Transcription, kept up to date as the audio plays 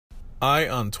Eye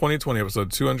on 2020,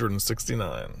 episode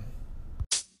 269.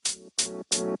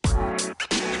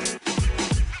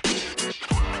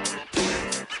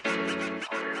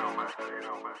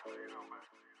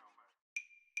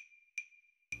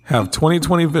 Have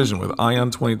 2020 vision with Eye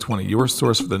on 2020, your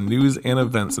source for the news and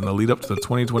events in the lead up to the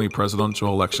 2020 presidential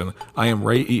election. I am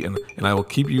Ray Eaton, and I will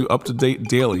keep you up to date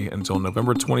daily until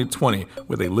November 2020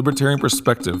 with a libertarian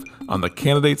perspective on the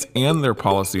candidates and their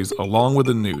policies along with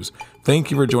the news.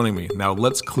 Thank you for joining me. Now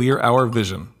let's clear our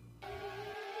vision.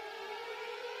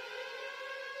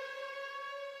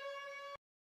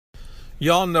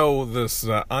 Y'all know this,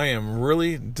 I am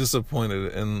really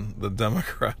disappointed in the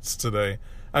Democrats today.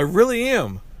 I really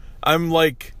am.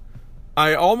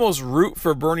 I almost root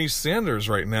for Bernie Sanders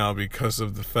right now because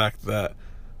of the fact that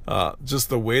just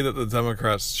the way that the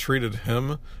Democrats treated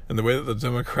him and the way that the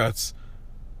Democrats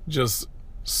just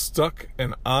stuck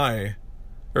a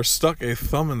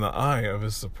thumb in the eye of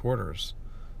his supporters,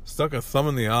 stuck a thumb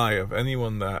in the eye of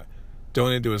anyone that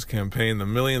donated to his campaign, the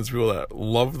millions of people that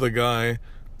loved the guy,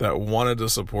 that wanted to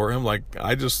support him.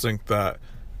 I just think that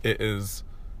it is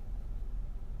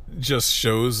just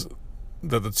shows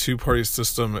that the two-party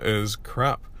system is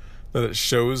crap. That it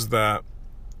shows that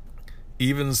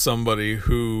even somebody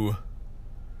who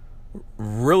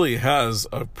really has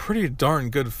a pretty darn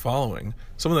good following,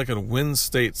 someone that can win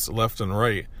states left and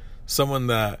right, someone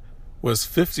that was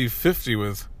 50-50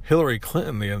 with Hillary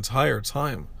Clinton the entire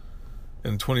time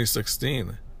in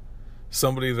 2016,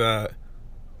 somebody that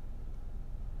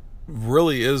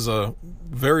really is a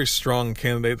very strong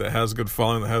candidate, that has good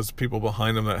following, that has people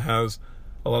behind him, that has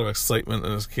a lot of excitement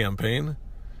in his campaign,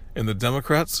 and the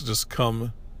Democrats just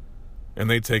come and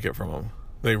they take it from him.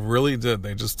 They really did.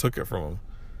 They just took it from him.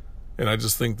 And I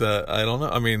just think that, I don't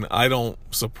know. I mean, I don't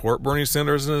support Bernie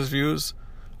Sanders and his views.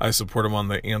 I support him on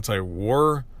the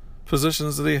anti-war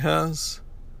positions that he has.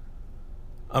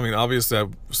 I mean, obviously I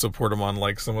support him on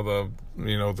some of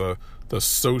the, the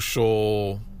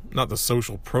social, not the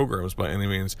social programs by any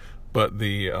means, but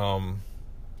the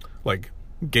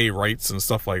gay rights and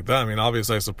stuff like that. I mean,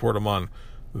 obviously I support him on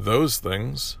those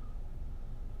things,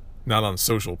 not on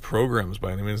social programs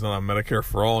by any means, not on Medicare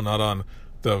for all, not on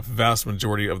the vast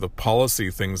majority of the policy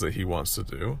things that he wants to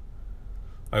do.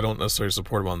 I don't necessarily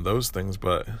support him on those things,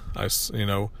 but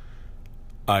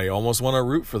I almost want to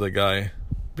root for the guy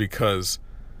because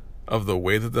of the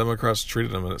way the Democrats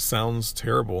treated him. And it sounds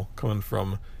terrible coming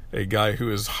from a guy who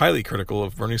is highly critical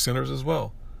of Bernie Sanders as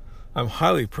well. I'm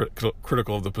highly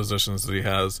critical of the positions that he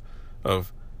has,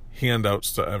 of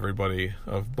handouts to everybody,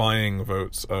 of buying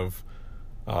votes, of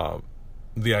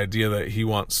the idea that he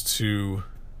wants to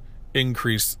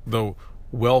increase the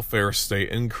welfare state,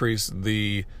 increase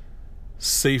the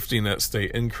safety net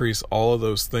state, increase all of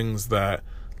those things that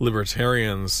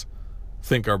libertarians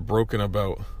think are broken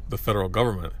about the federal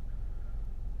government.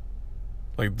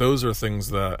 Those are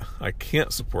things that I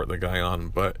can't support the guy on,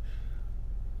 but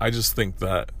I just think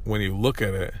that when you look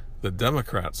at it, the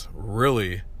Democrats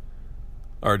really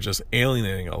are just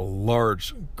alienating a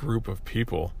large group of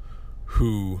people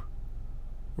who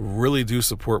really do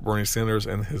support Bernie Sanders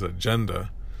and his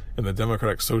agenda and the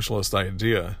democratic socialist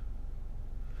idea,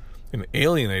 and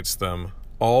alienates them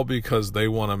all because they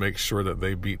want to make sure that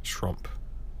they beat Trump.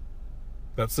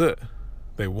 That's it.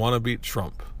 They want to beat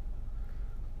Trump.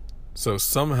 So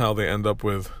somehow they end up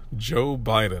with Joe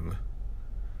Biden,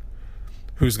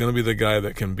 who's going to be the guy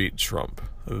that can beat Trump.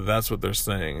 That's what they're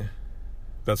saying.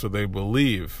 That's what they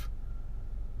believe.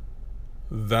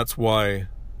 That's why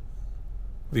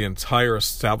the entire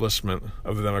establishment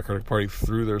of the Democratic Party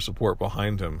threw their support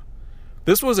behind him.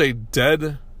 This was a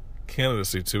dead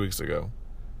candidacy 2 weeks ago.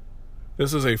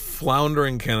 This is a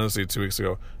floundering candidacy 2 weeks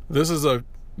ago. This is a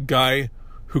guy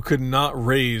who could not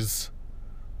raise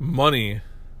money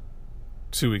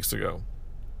 2 weeks ago.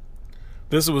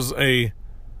 This was a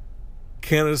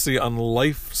candidacy on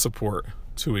life support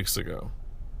 2 weeks ago.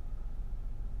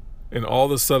 And all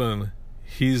of a sudden,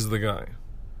 he's the guy.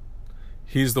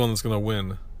 He's the one that's going to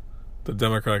win the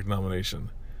Democratic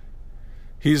nomination.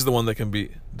 He's the one that can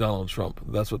beat Donald Trump.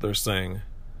 That's what they're saying.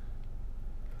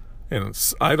 And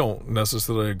I don't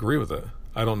necessarily agree with it.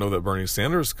 I don't know that Bernie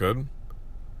Sanders could.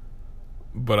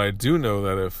 But I do know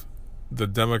that if the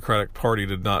Democratic Party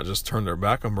did not just turn their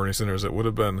back on Bernie Sanders, it would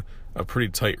have been a pretty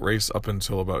tight race up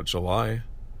until about July.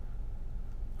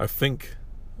 I think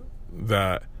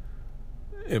that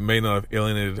it may not have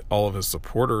alienated all of his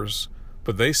supporters,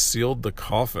 but they sealed the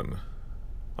coffin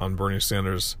on Bernie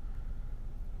Sanders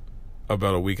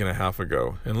about a week and a half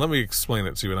ago. And let me explain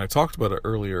it to you. And I talked about it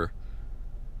earlier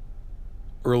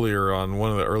on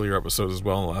one of the earlier episodes as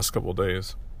well in the last couple of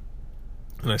days.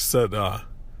 And I said,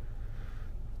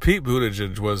 Pete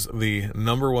Buttigieg was the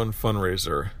number one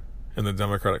fundraiser in the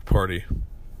Democratic Party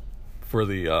for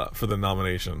the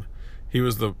nomination.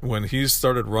 When he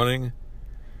started running,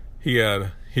 he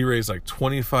raised like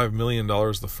 $25 million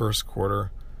the first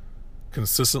quarter.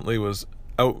 Consistently was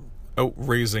out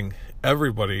raising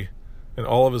everybody and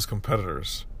all of his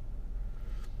competitors.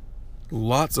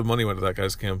 Lots of money went to that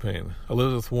guy's campaign.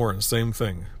 Elizabeth Warren, same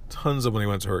thing. Tons of money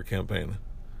went to her campaign.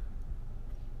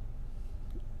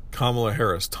 Kamala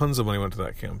Harris, tons of money went to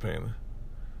that campaign.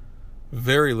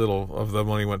 Very little of the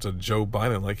money went to Joe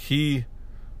Biden. Like, he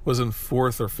was in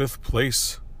 4th or 5th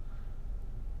place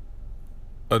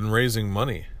in raising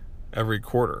money every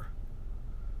quarter.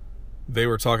 They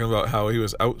were talking about how he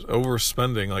was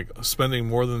overspending, like spending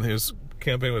more than his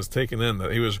campaign was taking in,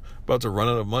 that he was about to run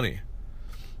out of money.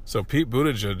 So Pete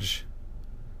Buttigieg,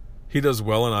 he does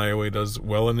well in Iowa, he does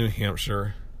well in New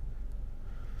Hampshire.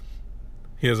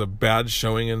 He has a bad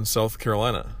showing in South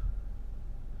Carolina.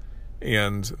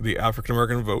 And the African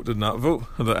American vote did not vote.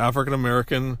 The African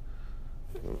American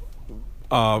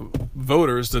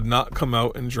voters did not come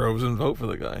out in droves and vote for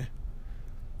the guy.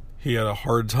 He had a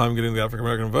hard time getting the African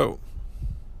American vote.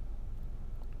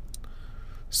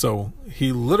 So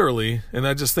he literally, and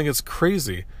I just think it's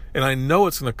crazy, and I know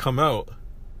it's going to come out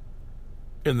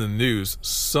in the news.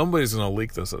 Somebody's going to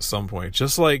leak this at some point.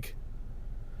 Just like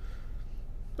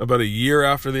about a year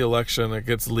after the election, it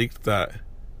gets leaked that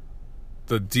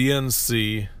the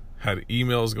DNC had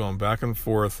emails going back and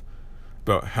forth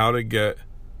about how to get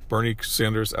Bernie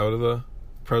Sanders out of the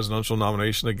presidential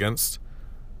nomination against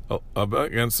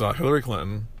Hillary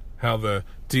Clinton. How the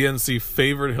DNC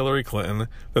favored Hillary Clinton,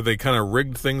 that they kind of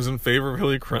rigged things in favor of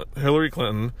Hillary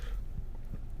Clinton,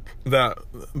 that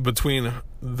between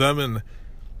them and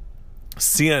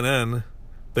CNN,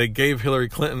 they gave Hillary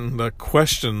Clinton the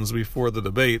questions before the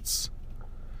debates,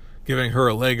 giving her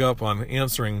a leg up on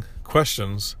answering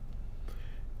questions.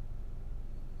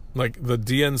 Like, the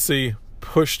DNC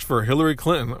pushed for Hillary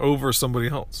Clinton over somebody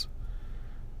else.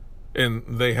 And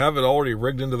they have it already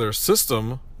rigged into their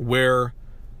system where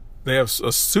they have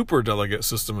a super delegate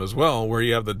system as well, where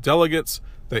you have the delegates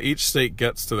that each state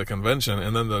gets to the convention,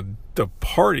 and then the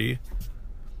party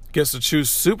gets to choose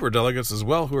super delegates as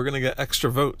well, who are going to get extra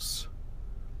votes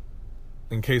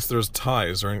in case there's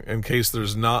ties, or in case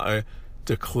there's not a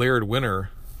declared winner.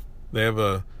 They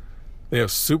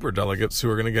have super delegates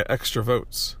who are going to get extra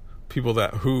votes, people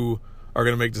who are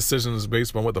going to make decisions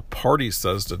based on what the party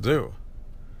says to do.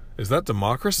 Is that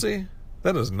democracy?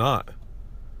 That is not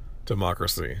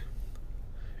democracy.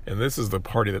 And this is the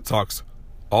party that talks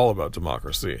all about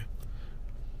democracy.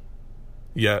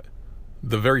 Yet,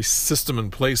 the very system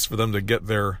in place for them to get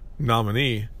their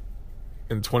nominee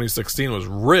in 2016 was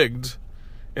rigged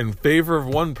in favor of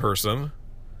one person.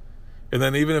 And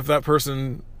then even if that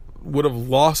person would have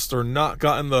lost or not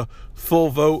gotten the full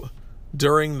vote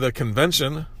during the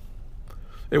convention,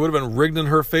 it would have been rigged in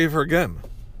her favor again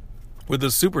with the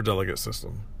superdelegate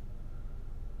system.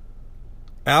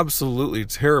 Absolutely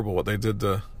terrible what they did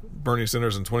to Bernie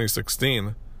Sanders in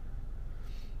 2016.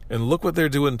 And look what they're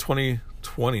doing in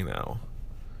 2020 now.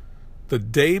 The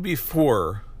day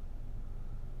before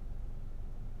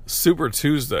Super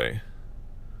Tuesday,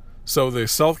 so the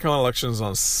South Carolina elections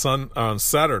on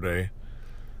Saturday.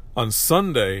 On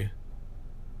Sunday,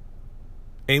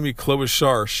 Amy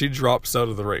Klobuchar, she drops out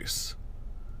of the race,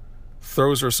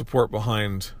 throws her support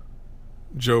behind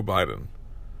Joe Biden,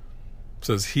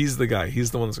 says he's the guy,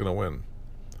 he's the one that's going to win.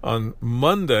 On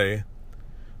Monday,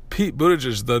 Pete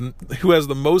Buttigieg, who has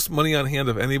the most money on hand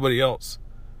of anybody else,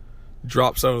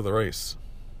 drops out of the race,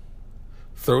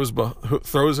 throws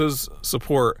his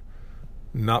support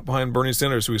not behind Bernie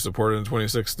Sanders, who he supported in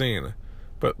 2016,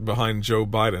 but behind Joe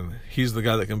Biden. He's the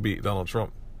guy that can beat Donald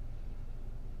Trump.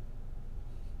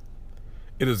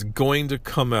 It is going to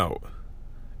come out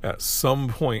at some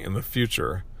point in the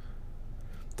future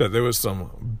that there was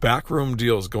some backroom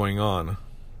deals going on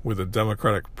with the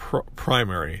Democratic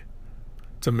primary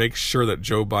to make sure that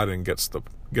Joe Biden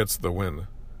gets the win.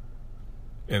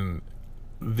 And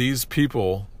these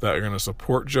people that are going to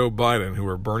support Joe Biden, who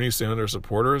are Bernie Sanders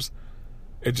supporters,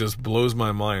 it just blows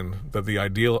my mind that the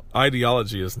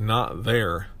ideology is not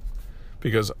there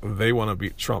because they want to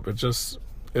beat Trump.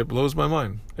 It blows my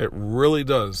mind. It really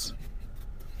does.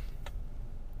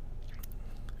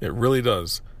 It really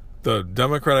does. The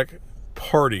Democratic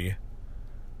Party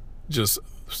just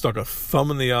stuck a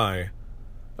thumb in the eye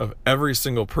of every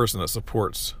single person that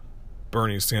supports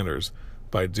Bernie Sanders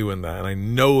by doing that. And I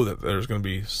know that there's going to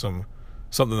be something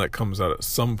that comes out at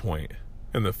some point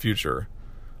in the future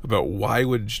about why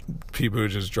would Pete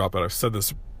Buttigieg drop out. I've said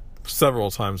this several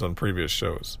times on previous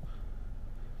shows.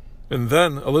 And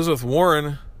then Elizabeth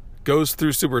Warren goes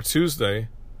through Super Tuesday,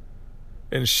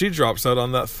 and she drops out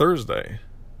on that Thursday.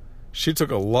 She took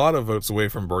a lot of votes away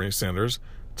from Bernie Sanders,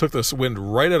 took this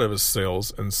wind right out of his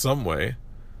sails in some way.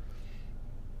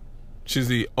 She's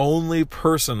the only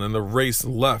person in the race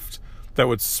left that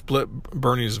would split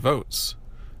Bernie's votes.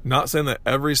 Not saying that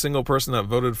every single person that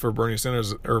voted for Bernie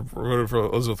Sanders or voted for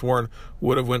Elizabeth Warren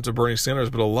would have went to Bernie Sanders,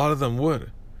 but a lot of them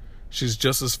would. She's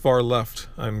just as far left,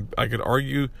 and I could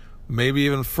argue maybe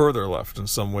even further left in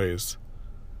some ways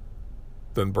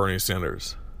than Bernie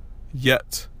Sanders.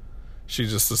 Yet, she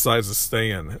just decides to stay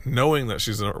in, knowing that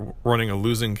she's running a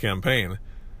losing campaign,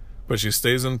 but she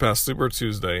stays in past Super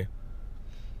Tuesday.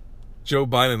 Joe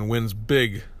Biden wins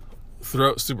big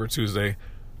throughout Super Tuesday.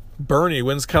 Bernie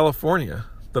wins California,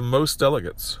 the most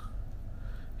delegates.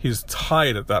 He's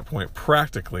tied at that point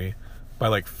practically by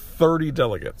like 30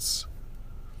 delegates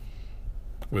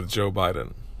with Joe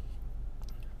Biden.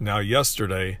 Now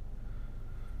yesterday,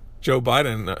 Joe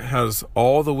Biden has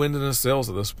all the wind in his sails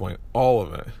at this point, all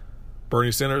of it.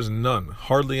 Bernie Sanders, none,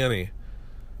 hardly any,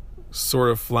 sort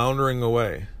of floundering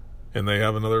away. And they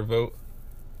have another vote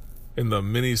in the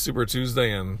mini Super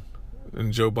Tuesday, and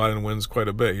Joe Biden wins quite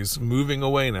a bit. He's moving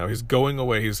away now. He's going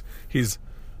away. He's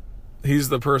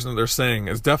the person that they're saying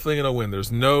is definitely going to win.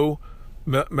 There's no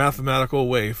mathematical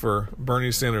way for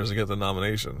Bernie Sanders to get the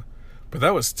nomination. But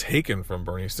that was taken from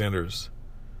Bernie Sanders.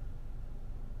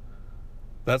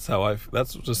 That's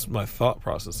just my thought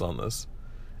process on this.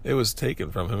 It was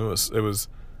taken from him. It was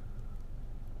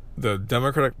the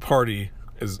Democratic Party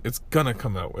it's gonna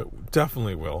come out. It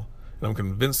definitely will. And I'm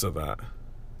convinced of that.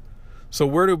 So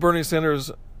where do Bernie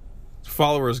Sanders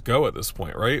followers go at this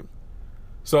point, right?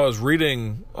 So I was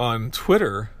reading on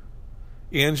Twitter,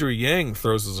 Andrew Yang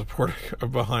throws his support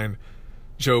behind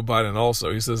Joe Biden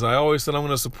also. He says, I always said I'm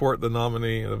going to support the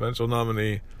nominee, the eventual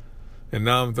nominee, and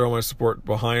now I'm throwing my support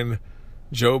behind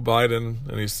Joe Biden.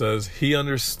 And he says he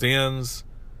understands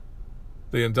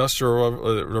the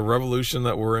revolution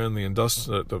that we're in, the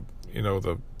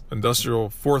industrial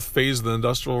fourth phase of the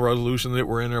industrial revolution that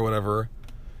we're in, or whatever,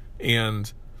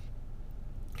 and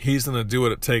he's going to do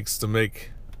what it takes to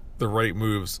make the right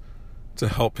moves to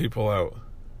help people out.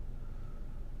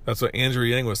 That's what Andrew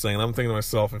Yang was saying. I'm thinking to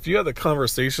myself, if you had the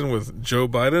conversation with Joe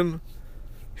Biden,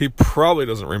 he probably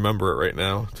doesn't remember it right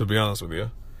now, to be honest with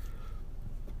you.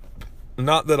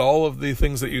 Not that all of the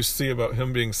things that you see about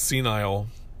him being senile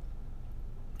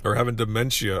or having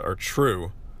dementia are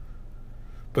true,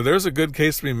 but there's a good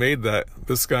case to be made that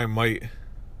this guy might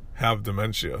have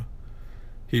dementia.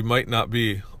 He might not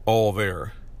be all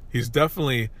there. He's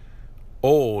definitely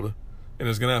old and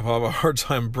is going to have a hard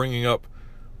time bringing up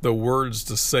the words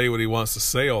to say what he wants to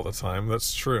say all the time.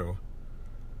 That's true.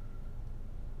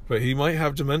 But he might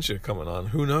have dementia coming on.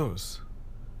 Who knows?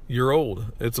 You're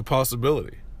old. It's a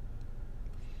possibility.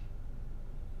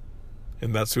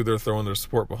 And that's who they're throwing their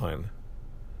support behind.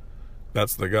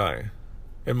 That's the guy.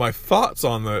 And my thoughts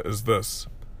on that is this.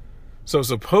 So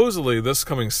supposedly this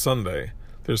coming Sunday,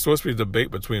 there's supposed to be a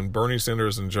debate between Bernie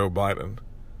Sanders and Joe Biden.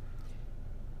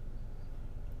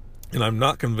 And I'm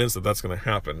not convinced that that's going to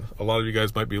happen. A lot of you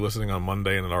guys might be listening on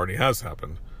Monday and it already has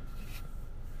happened.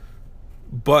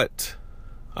 But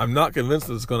I'm not convinced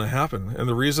that it's going to happen. And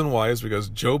the reason why is because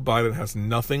Joe Biden has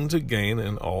nothing to gain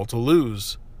and all to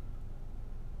lose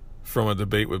from a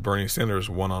debate with Bernie Sanders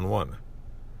one-on-one.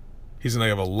 He's going to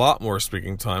have a lot more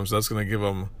speaking time, so that's going to give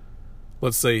him,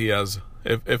 let's say he has,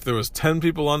 if there was 10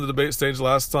 people on the debate stage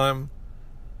last time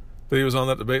that he was on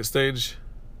that debate stage,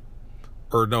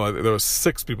 or no, there was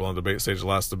 6 people on the debate stage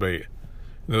last debate,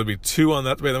 and there'll be 2 on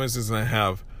that debate. That means he's going to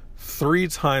have 3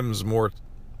 times more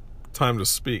time to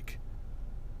speak.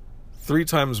 3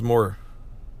 times more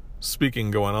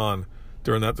speaking going on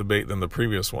during that debate than the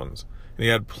previous ones. And he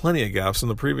had plenty of gaffes in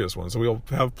the previous ones, so we'll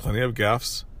have plenty of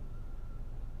gaffes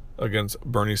against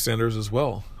Bernie Sanders as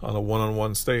well on a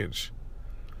one-on-one stage.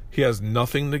 He has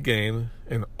nothing to gain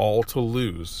and all to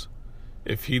lose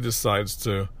if he decides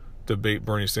to debate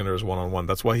Bernie Sanders one-on-one.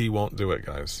 That's why he won't do it,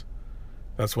 guys.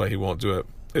 That's why he won't do it.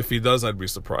 If he does, I'd be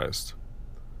surprised.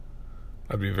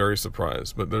 I'd be very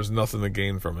surprised, but there's nothing to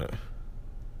gain from it.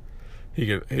 He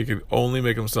could only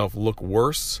make himself look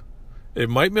worse. It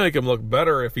might make him look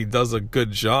better if he does a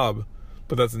good job,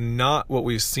 but that's not what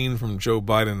we've seen from Joe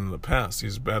Biden in the past.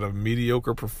 He's had a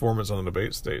mediocre performance on the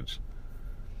debate stage.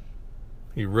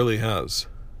 He really has.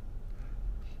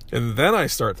 And then I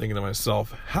start thinking to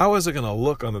myself, how is it going to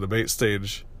look on the debate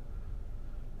stage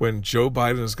when Joe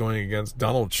Biden is going against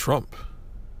Donald Trump?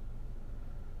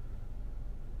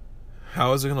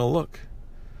 How is it going to look?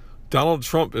 Donald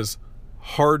Trump is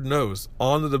hard-nosed.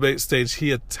 On the debate stage,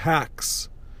 he attacks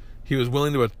He was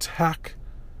willing to attack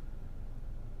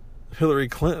Hillary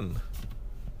Clinton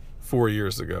 4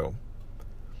 years ago.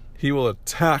 He will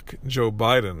attack Joe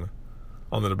Biden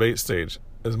on the debate stage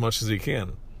as much as he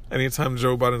can. Anytime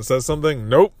Joe Biden says something,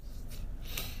 nope.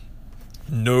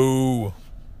 No.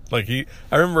 I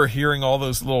remember hearing all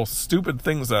those little stupid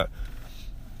things that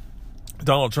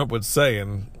Donald Trump would say,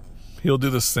 and he'll do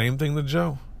the same thing to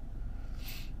Joe.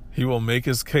 He will make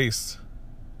his case,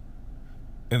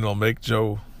 and it'll make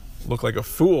Joe look like a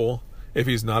fool if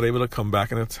he's not able to come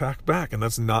back and attack back. And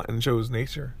that's not in Joe's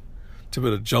nature, to be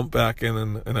able to jump back in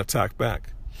and attack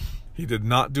back. He did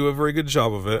not do a very good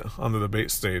job of it on the debate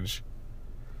stage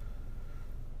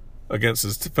against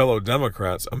his fellow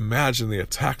Democrats. Imagine the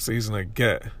attacks that he's going to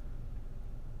get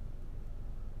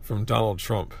from Donald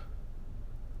Trump.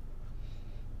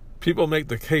 People make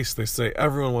the case. They say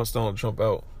everyone wants Donald Trump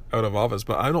out of office,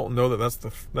 but I don't know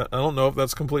I don't know if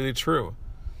that's completely true.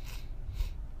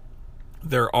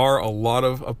 There are a lot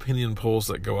of opinion polls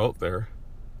that go out there,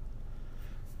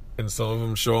 and some of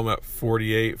them show him at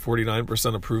 48,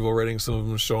 49% approval rating. Some of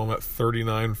them show him at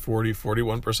 39, 40,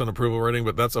 41% approval rating,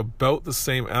 but that's about the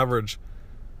same average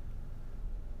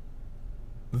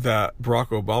that Barack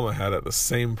Obama had at the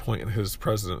same point in his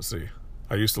presidency.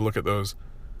 I used to look at those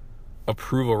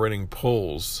approval rating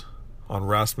polls on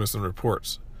Rasmussen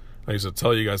Reports. I used to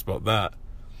tell you guys about that.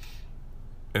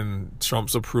 And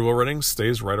Trump's approval rating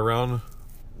stays right around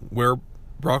where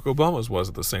Barack Obama's was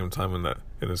at the same time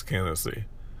in his candidacy,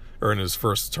 or in his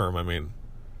first term, I mean.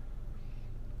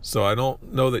 So I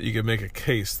don't know that you can make a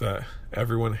case that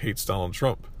everyone hates Donald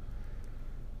Trump.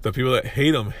 The people that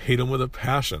hate him with a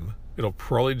passion. It'll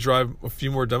probably drive a few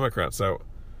more Democrats out.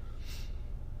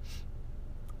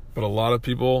 But a lot of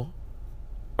people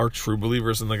are true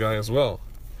believers in the guy as well.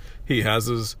 He has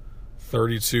his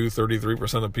 32,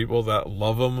 33% of people that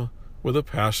love him with a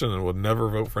passion and would never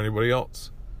vote for anybody else.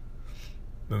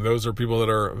 And those are people that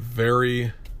are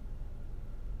very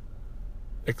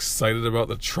excited about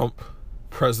the Trump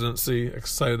presidency,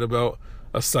 excited about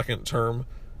a second term.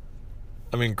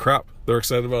 I mean, crap, they're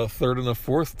excited about a third and a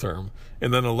fourth term,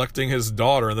 and then electing his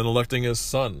daughter, and then electing his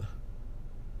son.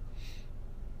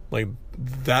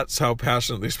 That's how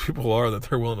passionate these people are, that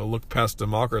they're willing to look past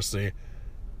democracy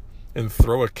and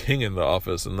throw a king into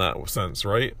office in that sense,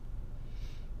 right?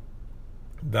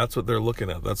 That's what they're looking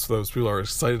at. That's those people are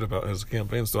excited about his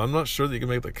campaign. So I'm not sure that you can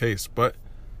make the case, but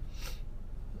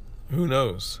who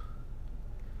knows?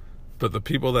 But the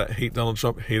people that hate Donald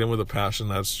Trump hate him with a passion.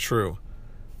 That's true.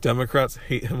 Democrats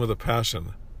hate him with a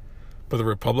passion. But the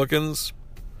Republicans,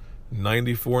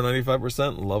 94,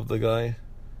 95% love the guy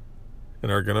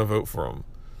and are going to vote for him.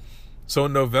 So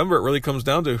in November, it really comes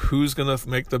down to who's going to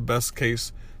make the best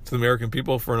case to the American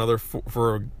people for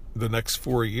for the next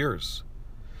 4 years,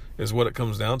 is what it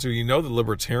comes down to. You know the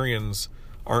libertarians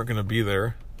aren't going to be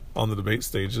there on the debate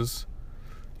stages.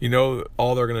 You know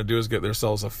all they're going to do is get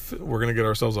themselves we're going to get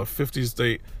ourselves a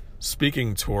 50-state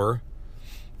speaking tour.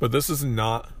 But this is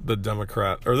not the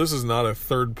Democrat, or this is not a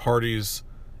third party's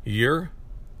year.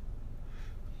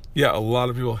 Yeah, a lot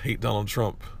of people hate Donald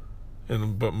Trump,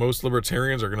 but most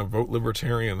libertarians are going to vote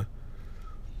libertarian,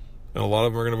 and a lot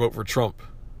of them are going to vote for Trump.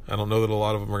 I don't know that a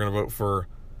lot of them are going to vote for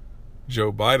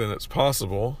Joe Biden. It's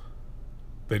possible.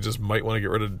 They just might want to get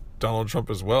rid of Donald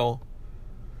Trump as well.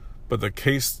 But the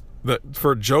case that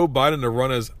for Joe Biden to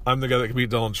run as, I'm the guy that can beat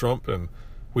Donald Trump, and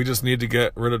we just need to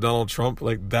get rid of Donald Trump,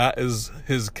 that is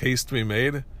his case to be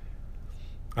made.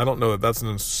 I don't know that that's an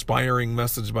inspiring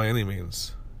message by any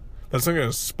means. That's not going to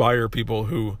inspire people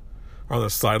who are on the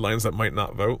sidelines that might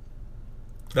not vote.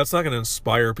 That's not going to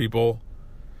inspire people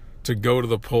to go to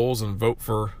the polls and vote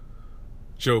for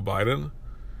Joe Biden.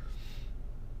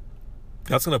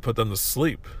 That's going to put them to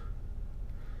sleep.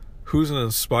 Who's going to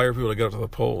inspire people to get up to the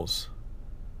polls?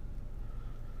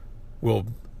 Will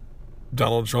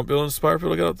Donald Trump will inspire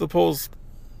people to get up the polls?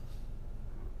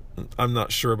 I'm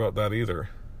not sure about that either.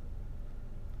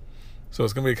 So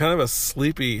it's going to be kind of a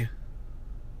sleepy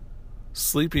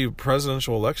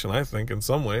presidential election, I think, in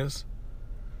some ways.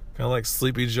 Kind of like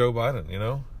sleepy Joe Biden, you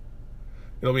know?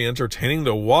 It'll be entertaining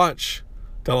to watch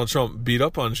Donald Trump beat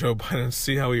up on Joe Biden and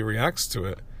see how he reacts to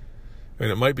it. I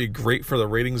mean, it might be great for the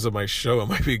ratings of my show. It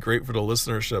might be great for the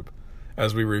listenership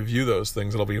as we review those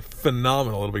things. It'll be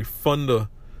phenomenal. It'll be fun to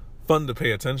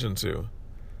pay attention to.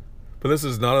 But this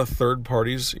is not a third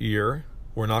party's year.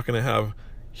 We're not going to have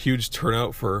huge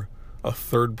turnout for a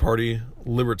third party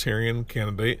libertarian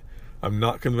candidate. I'm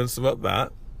not convinced about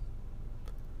that.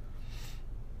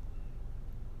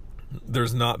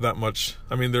 There's not that much.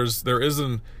 I mean, there is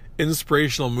an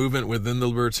inspirational movement within the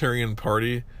Libertarian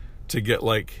Party to get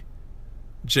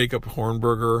Jacob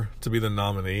Hornberger to be the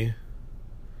nominee.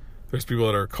 There's people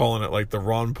that are calling it like the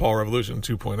Ron Paul Revolution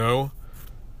 2.0.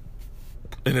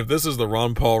 And if this is the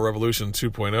Ron Paul Revolution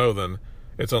 2.0, then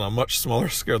it's on a much smaller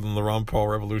scale than the Ron Paul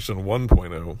Revolution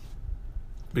 1.0.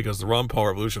 Because the Ron Paul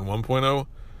Revolution 1.0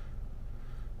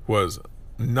 was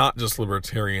not just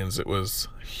libertarians, it was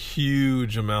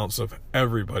huge amounts of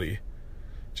everybody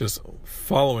just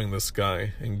following this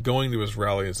guy and going to his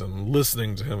rallies and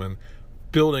listening to him and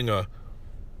building a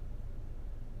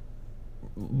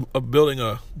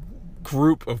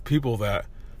group of people that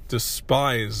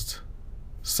despised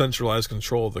centralized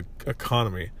control of the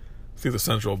economy through the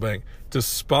central bank,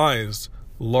 despised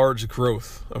large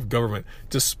growth of government,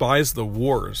 despised the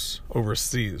wars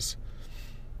overseas.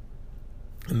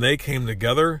 And they came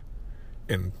together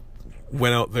and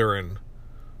went out there and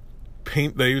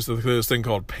they used this thing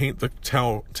called Paint the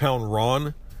Town Ron.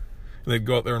 And they'd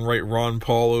go out there and write Ron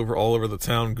Paul all over the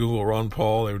town, Google Ron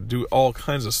Paul. They would do all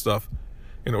kinds of stuff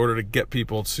in order to get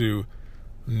people to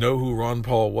know who Ron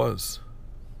Paul was.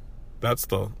 That's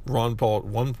the Ron Paul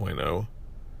 1.0.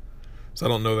 So I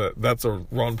don't know that that's a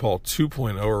Ron Paul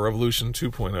 2.0 or Revolution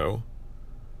 2.0.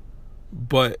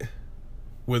 But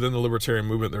within the libertarian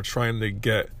movement, they're trying to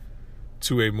get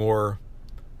to a more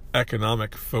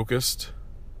economic-focused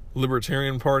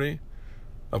libertarian party,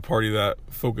 a party that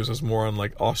focuses more on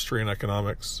like Austrian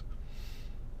economics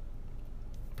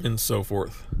and so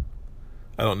forth.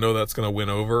 I don't know that's going to win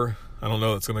over. I don't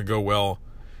know that's going to go well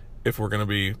if we're going to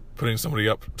be putting somebody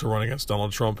up to run against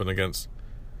Donald Trump and against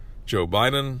Joe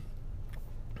Biden.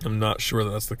 I'm not sure that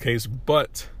that's the case,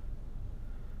 but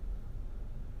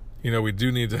we do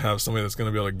need to have somebody that's going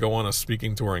to be able to go on a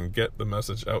speaking tour and get the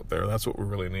message out there. That's what we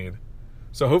really need.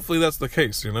 So hopefully that's the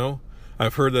case,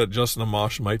 I've heard that Justin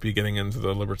Amash might be getting into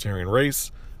the libertarian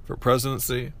race for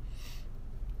presidency.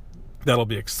 That'll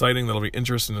be exciting. That'll be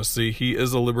interesting to see. He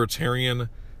is a libertarian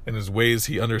in his ways.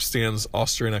 He understands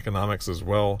Austrian economics as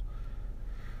well.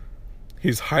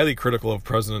 He's highly critical of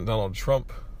President Donald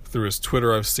Trump through his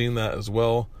Twitter. I've seen that as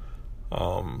well.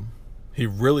 He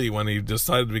really, when he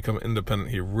decided to become independent,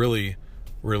 he really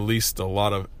released a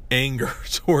lot of anger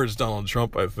towards Donald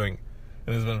Trump, I think,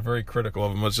 and has been very critical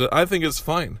of him, which I think is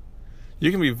fine. You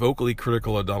can be vocally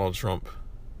critical of Donald Trump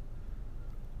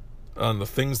on the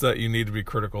things that you need to be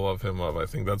critical of him of. I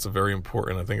think that's very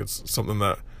important. I think it's something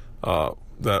that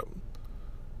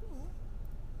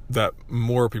that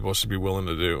more people should be willing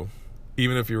to do,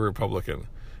 even if you're a Republican.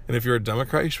 And if you're a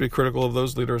Democrat, you should be critical of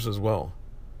those leaders as well.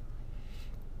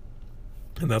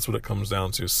 And that's what it comes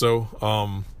down to. So,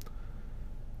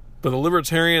 but the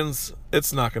libertarians,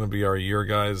 it's not going to be our year,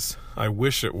 guys. I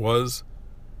wish it was.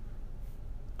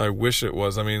 I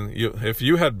mean, if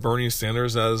you had Bernie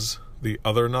Sanders as the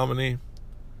other nominee,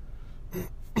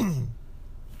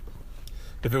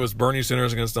 if it was Bernie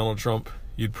Sanders against Donald Trump,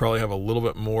 you'd probably have a little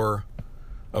bit more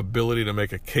ability to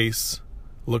make a case.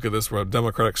 Look at this, we're a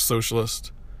democratic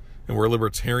socialist, and we're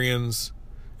libertarians.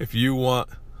 If you want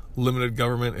limited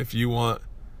government, if you want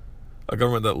a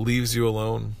government that leaves you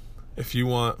alone, if you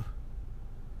want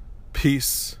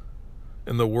peace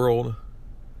in the world,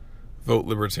 vote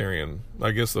libertarian.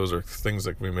 I guess those are things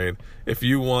that can be made. If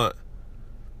you want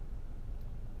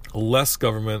less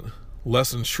government,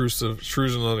 less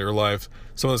intrusion on your life,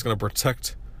 someone that's going to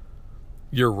protect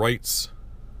your rights,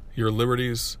 your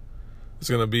liberties, is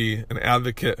going to be an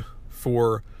advocate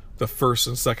for the First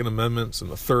and Second Amendments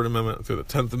and the Third Amendment through the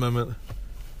 10th Amendment.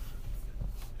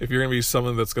 If you're going to be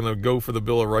someone that's going to go for the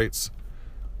Bill of Rights,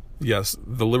 yes,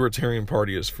 the Libertarian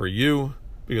Party is for you,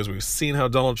 because we've seen how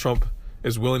Donald Trump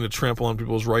is willing to trample on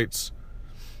people's rights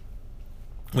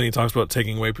when he talks about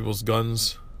taking away people's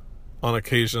guns on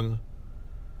occasion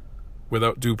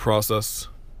without due process,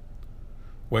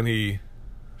 when he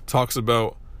talks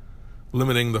about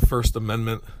limiting the First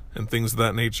Amendment and things of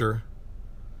that nature.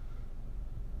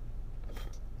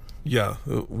 Yeah,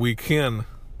 we can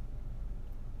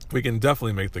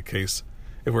definitely make the case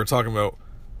if we're talking about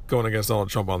going against Donald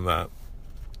Trump on that.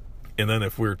 And then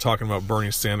if we're talking about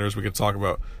Bernie Sanders, we could talk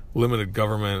about limited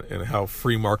government and how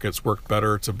free markets work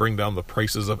better to bring down the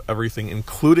prices of everything,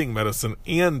 including medicine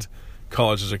and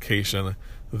college education,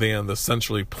 than the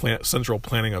central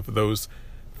planning of those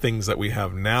things that we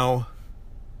have now,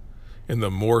 and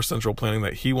the more central planning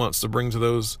that he wants to bring to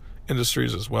those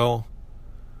industries as well.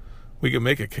 We can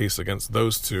make a case against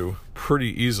those two pretty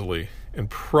easily and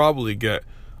probably get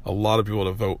a lot of people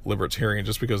to vote libertarian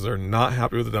just because they're not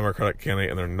happy with the Democratic candidate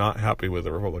and they're not happy with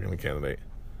the Republican candidate.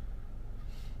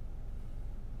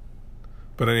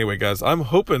 But anyway, guys, I'm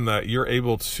hoping that you're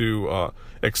able to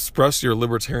express your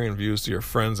libertarian views to your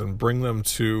friends and bring them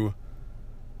to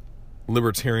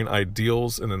libertarian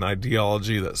ideals and an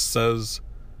ideology that says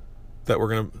that we're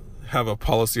going to have a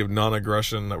policy of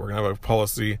non-aggression, that we're going to have a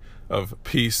policy of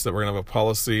peace, that we're going to have a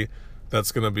policy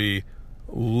that's going to be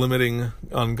limiting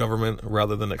on government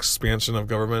rather than expansion of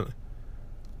government.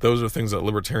 Those are things that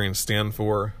libertarians stand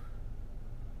for.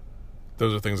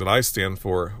 Those are things that I stand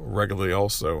for regularly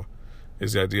also,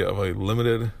 is the idea of a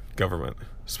limited government,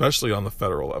 especially on the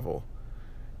federal level.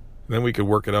 And then we could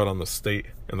work it out on the state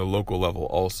and the local level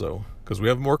also, because we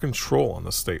have more control on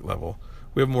the state level.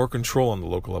 We have more control on the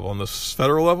local level. On the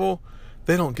federal level,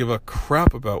 they don't give a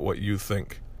crap about what you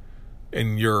think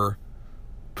in your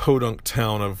podunk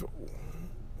town of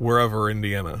wherever,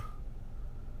 Indiana.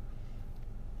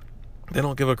 They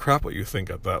don't give a crap what you think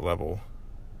at that level.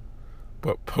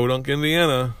 But podunk,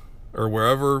 Indiana, or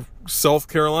wherever, South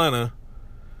Carolina,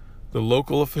 the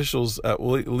local officials at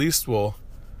least will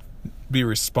be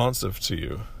responsive to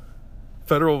you.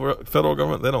 Federal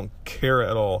government, they don't care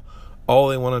at all. All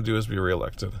they want to do is be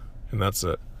reelected, and that's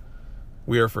it.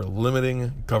 We are for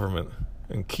limiting government,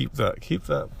 and keep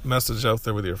that message out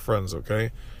there with your friends,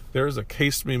 okay? There is a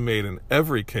case to be made in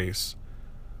every case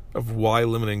of why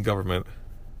limiting government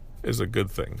is a good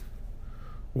thing.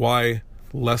 Why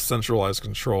less centralized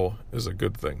control is a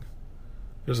good thing.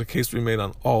 There's a case to be made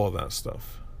on all of that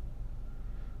stuff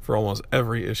for almost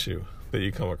every issue that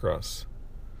you come across.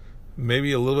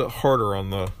 Maybe a little bit harder on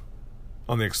the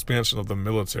expansion of the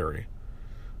military,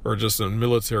 or just in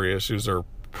military issues, or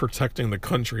protecting the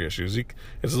country issues. It's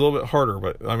a little bit harder,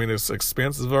 but I mean, as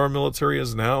expansive as our military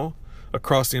is now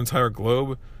across the entire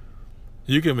globe,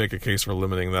 you can make a case for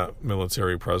limiting that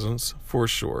military presence for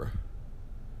sure.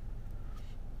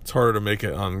 It's harder to make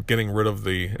it on getting rid of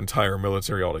the entire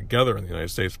military altogether in the United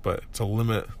States, but to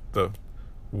limit the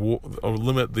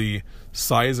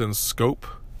size and scope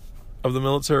of the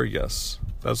military, yes,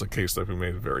 that's a case that can be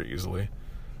made very easily.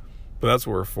 But that's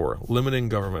what we're for: limiting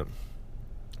government,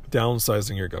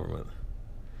 downsizing your government.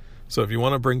 So if you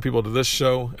want to bring people to this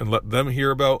show and let them hear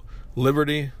about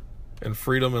liberty and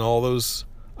freedom and all those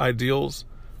ideals,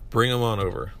 bring them on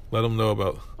over. Let them know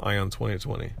about Ion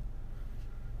 2020.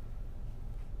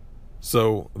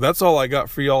 So that's all I got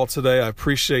for y'all today. I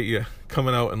appreciate you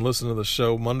coming out and listening to the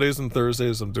show. Mondays and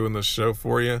Thursdays, I'm doing this show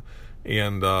for you.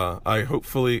 And I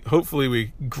hopefully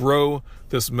we grow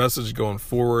this message going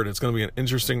forward. It's going to be an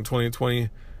interesting 2020.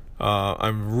 I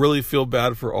really feel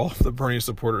bad for all the Bernie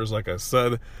supporters. Like I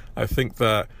said, I think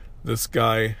that this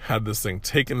guy had this thing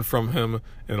taken from him,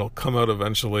 and it'll come out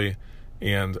eventually.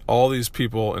 And all these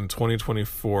people in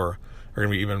 2024 are going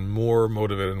to be even more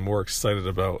motivated and more excited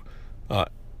about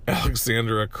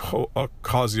Alexandria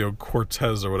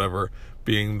Ocasio-Cortez or whatever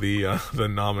being the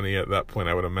nominee at that point,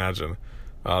 I would imagine.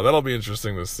 That'll be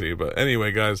interesting to see. But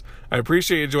anyway, guys, I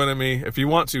appreciate you joining me. If you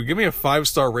want to, give me a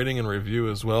 5-star rating and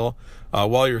review as well.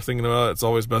 While you're thinking about it, it's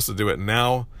always best to do it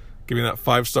now. Give me that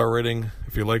 5-star rating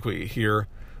if you like what you hear.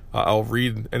 I'll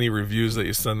read any reviews that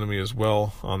you send to me as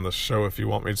well on the show if you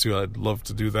want me to. I'd love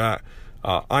to do that.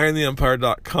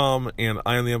 IamTheEmpire.com and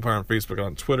I Am the Empire on Facebook and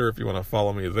on Twitter if you want to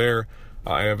follow me there.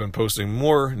 I have been posting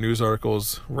more news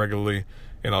articles regularly,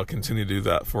 and I'll continue to do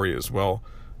that for you as well.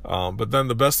 But then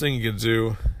the best thing you can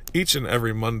do each and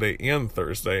every Monday and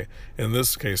Thursday, in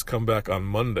this case, come back on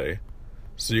Monday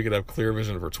so you can have clear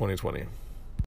vision for 2020.